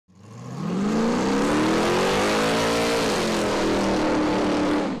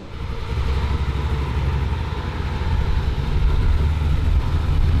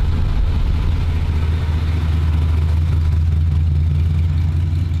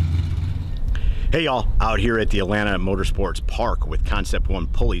Hey y'all, out here at the Atalanta Motorsports Park with Concept One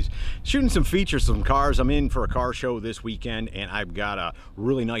Pulleys, shooting some features, some cars. I'm in for a car show this weekend, and I've got a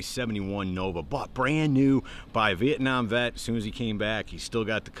really nice 71 Nova, bought brand new by a Vietnam vet. As soon as he came back, he still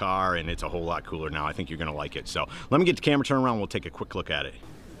got the car, and it's a whole lot cooler now. I think you're gonna like it. So let me get the camera turned around, we'll take a quick look at it.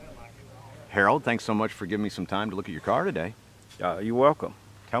 Harold, thanks so much for giving me some time to look at your car today. You're welcome.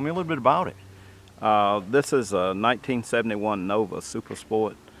 Tell me a little bit about it. This is a 1971 Nova Super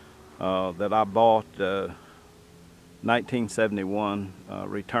Sport that I bought 1971,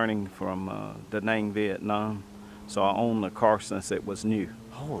 returning from Da Nang, Vietnam. So I own the car since it was new.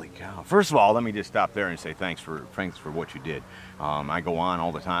 Holy cow. First of all, let me just stop there and say thanks for what you did. I go on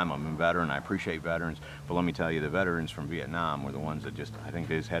all the time. I'm a veteran. I appreciate veterans. But let me tell you, the veterans from Vietnam were the ones that just, I think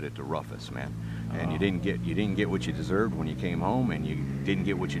they just had it the roughest, man. And you didn't get what you deserved when you came home, and you didn't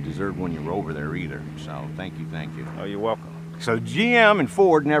get what you deserved when you were over there either. So thank you, thank you. Oh, you're welcome. So GM and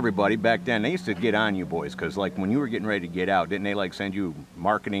Ford and everybody back then, they used to get on you boys, because like when you were getting ready to get out, didn't they like send you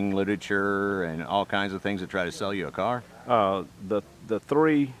marketing literature and all kinds of things to try to sell you a car? The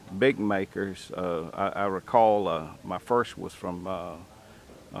three big makers, I recall my first was from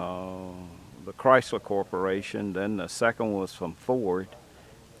the Chrysler Corporation, then the second was from Ford,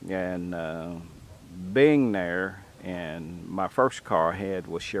 and being there, and my first car I had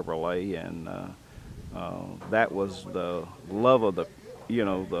was Chevrolet, and that was the love of the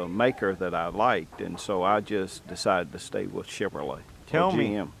maker that I liked, and so I just decided to stay with Chevrolet. Tell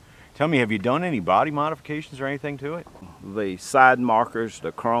me, have you done any body modifications or anything to it? The side markers,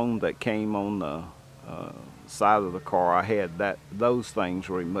 the chrome that came on the side of the car, I had those things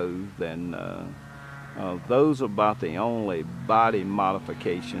removed, and those are about the only body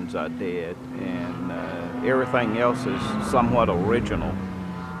modifications I did, and everything else is somewhat original.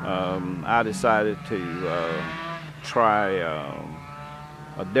 I decided to try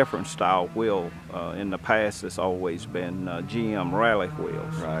a different style wheel. In the past, it's always been GM rally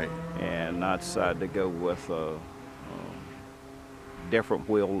wheels. Right. And I decided to go with a different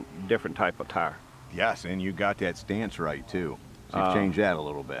wheel, different type of tire. Yes, and you got that stance right too. So you've changed that a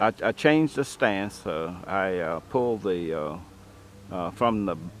little bit. I changed the stance. I pulled the from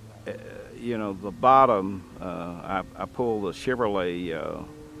the the bottom. I pulled the Chevrolet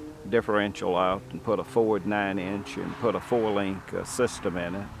differential out and put a Ford 9-inch and put a 4-link system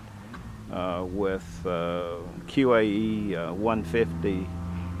in it with QAE 150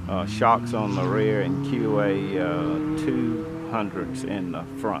 shocks on the rear and QA 200s in the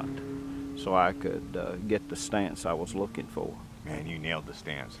front, so I could get the stance I was looking for. Man, you nailed the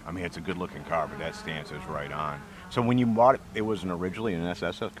stance. I mean, it's a good-looking car, but that stance is right on. So when you bought it, it wasn't originally an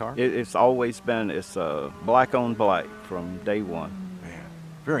SSS car? It's always been, it's black on black from day one. Man,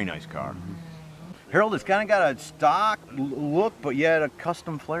 very nice car. Harold, it's kind of got a stock look, but yet a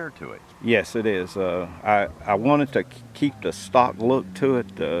custom flair to it. Yes, it is. I wanted to keep the stock look to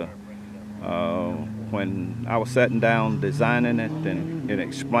it. When I was sitting down designing it and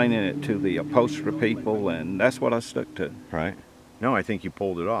explaining it to the upholstery people, and that's what I stuck to. Right. No, I think you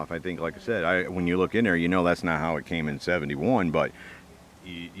pulled it off. I think, like I said, when you look in there, that's not how it came in 71, but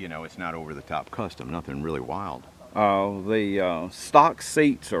it's not over the top custom, nothing really wild. The stock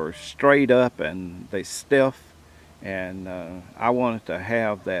seats are straight up and they stiff, and I wanted to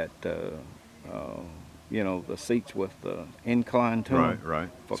have that, the seats with the incline to them. Right.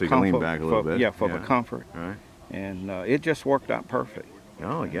 So you can lean back a little bit. Yeah, for the comfort. Right. And it just worked out perfect.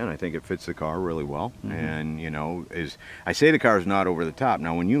 No, again, I think it fits the car really well. Mm-hmm. And, I say the car's not over the top.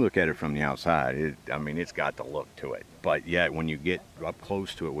 Now, when you look at it from the outside, it's got the look to it. But yet, when you get up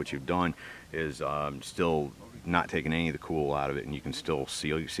close to it, what you've done is still not taking any of the cool out of it, and you can still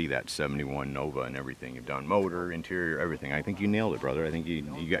see that 71 Nova and everything you've done. Motor, interior, everything. I think you nailed it, brother. I think you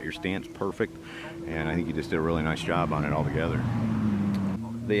got your stance perfect, and I think you just did a really nice job on it altogether.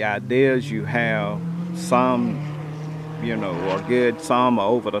 The ideas you have, some are good, some are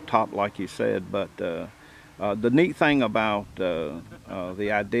over the top, like you said, but the neat thing about the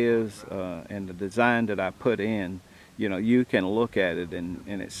ideas and the design that I put in, you can look at it and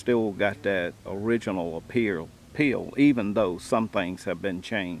it's still got that original appeal, even though some things have been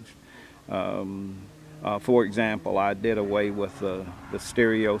changed. For example, I did away with the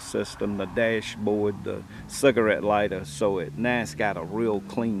stereo system, the dashboard, the cigarette lighter, so now it's got a real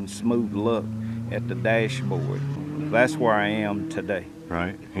clean, smooth look at the dashboard. That's where I am today.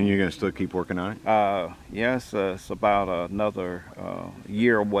 Right, and you're gonna still keep working on it? Yes, it's about another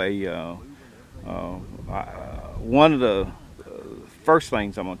year away. One of the first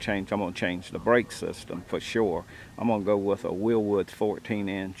things I'm gonna change the brake system for sure. I'm gonna go with a Wheelwood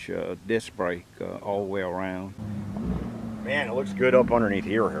 14-inch disc brake all the way around. Man, it looks good up underneath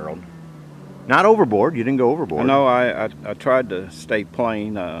here, Harold. Not overboard. You didn't go overboard. No, I tried to stay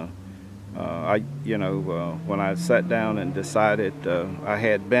plain. When I sat down and decided, I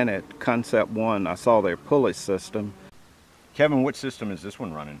had been at Concept One. I saw their pulley system. Kevin, what system is this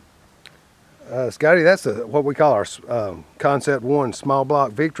one running? Scotty, that's what we call our Concept One Small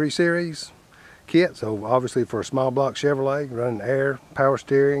Block Victory Series kit. So obviously for a small block Chevrolet, running air, power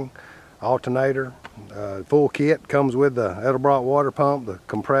steering, alternator, full kit. Comes with the Edelbrock water pump, the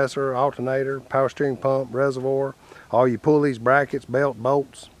compressor, alternator, power steering pump, reservoir, all your pulleys, brackets, belt,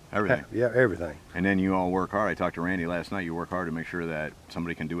 bolts. Everything. Yeah, everything. And then you all work hard. I talked to Randy last night. You work hard to make sure that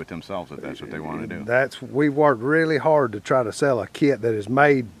somebody can do it themselves if that's what they want to do. We've worked really hard to try to sell a kit that is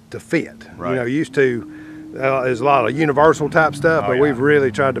made to fit. Right. You know, used to, there's a lot of universal type stuff, but we've really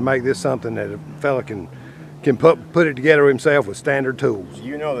tried to make this something that a fella can put it together himself with standard tools.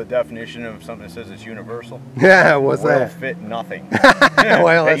 You know the definition of something that says it's universal? Yeah, what's that? Will fit nothing.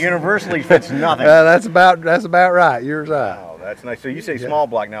 Well, it universally fits nothing. That's about right. You're right. Oh, that's nice. So you say small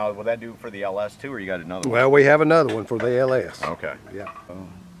block now. Will that do for the LS too, or you got another one? Well, we have another one for the LS. Okay. Yeah.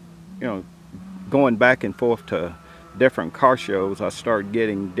 Going back and forth to different car shows, I started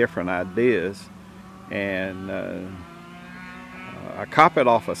getting different ideas, and I copied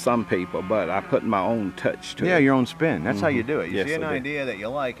off of some people, but I put my own touch to it. Yeah, your own spin. That's how you do it. You Yes, see an I do. idea that you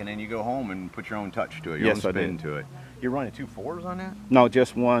like, and then you go home and put your own touch to it, your Yes, I own spin do. to it. You're running 2 4s on that? No,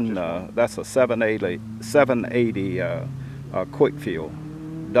 just one. Just one. That's a 780 quick fuel,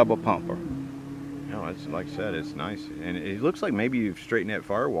 double pumper. No, it's like I said, it's nice, and it looks like maybe you've straightened that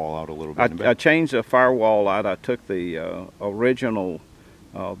firewall out a little bit. I changed the firewall out. I took the original,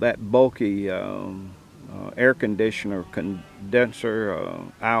 that bulky air conditioner condenser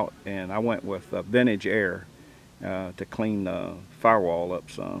out, and I went with vintage air to clean the firewall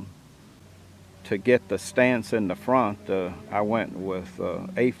up some. To get the stance in the front, I went with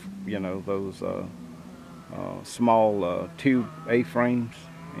those small tube A-frames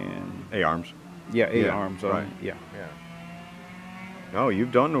and A-arms. yeah, Yeah, A-arms on right. it. Yeah. No,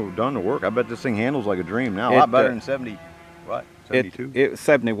 you've done the work. I bet this thing handles like a dream now. A lot better than 70. What? 72? It was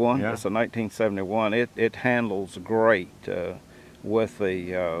 71. Yeah. It's a 1971. It handles great with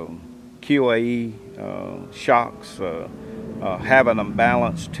the QAE shocks, having them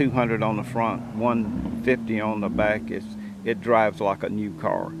balanced, 200 on the front, 150 on the back. It drives like a new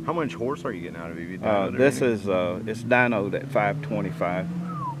car. How much horse are you getting out of it? This is it's dynoed at 525.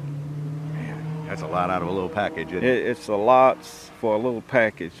 Man, that's a lot out of a little package. Isn't it? It's a lot for a little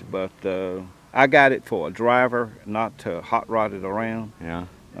package, but I got it for a driver, not to hot rod it around. Yeah.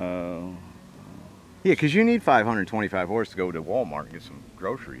 Yeah, because you need 525 horse to go to Walmart and get some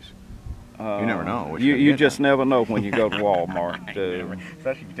groceries. You never know. what you're gonna You get just now. never know when you go to Walmart.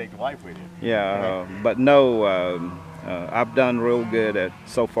 Especially if you take the wife with you. Yeah, but no, I've done real good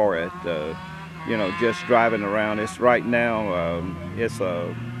so far at just driving around. It's right now. It's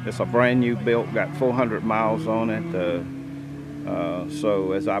a brand new built, got 400 miles on it.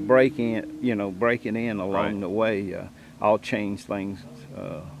 So as I breaking in along the way, I'll change things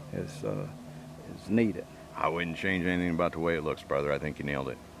as needed. I wouldn't change anything about the way it looks, brother. I think you nailed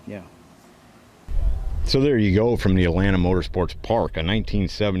it. Yeah. So there you go, from the Atalanta Motorsports Park, a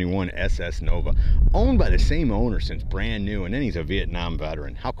 1971 SS Nova, owned by the same owner since brand new, and then he's a Vietnam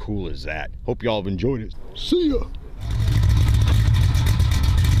veteran. How cool is that? Hope y'all have enjoyed it. See ya!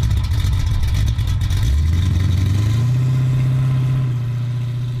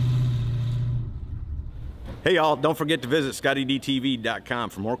 Hey y'all, don't forget to visit ScottieDTV.com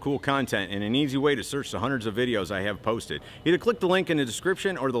for more cool content and an easy way to search the hundreds of videos I have posted. Either click the link in the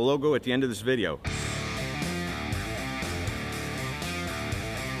description or the logo at the end of this video.